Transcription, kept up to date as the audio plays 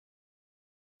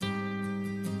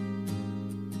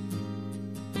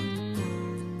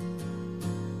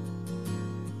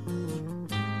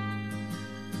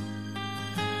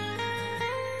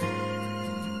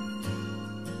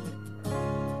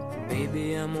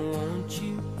baby, I'ma want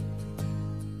you.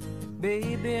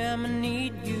 Baby, I'ma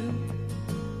need you.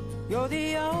 You're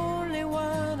the only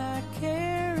one I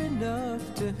care enough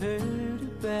to hurt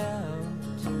about.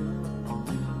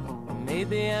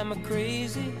 Maybe I'm a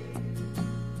crazy,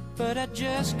 but I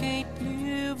just can't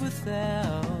live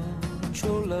without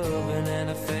your loving and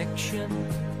affection,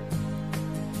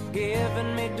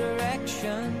 giving me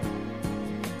direction,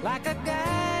 like a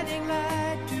guiding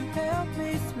light to help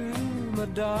me through my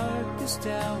darkest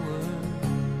hour.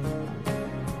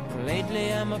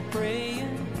 Lately I'm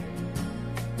a-prayin'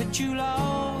 that you'll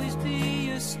always be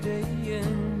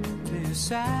a-stayin'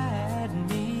 beside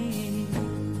me.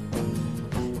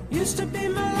 Used to be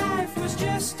my life was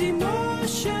just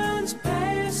emotions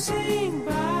passing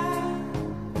by,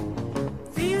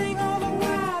 feeling all the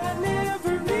while I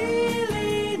never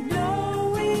really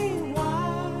knowing why.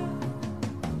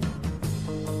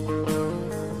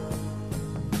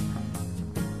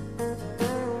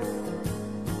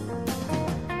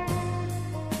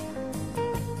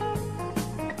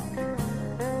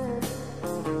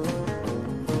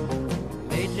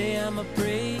 Lately I'm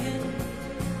a-prayin'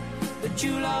 that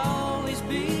you'll always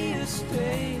be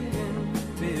a-stayin'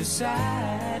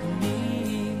 beside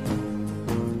me.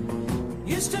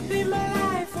 Used to be my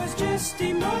life was just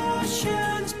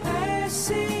emotions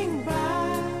passing by,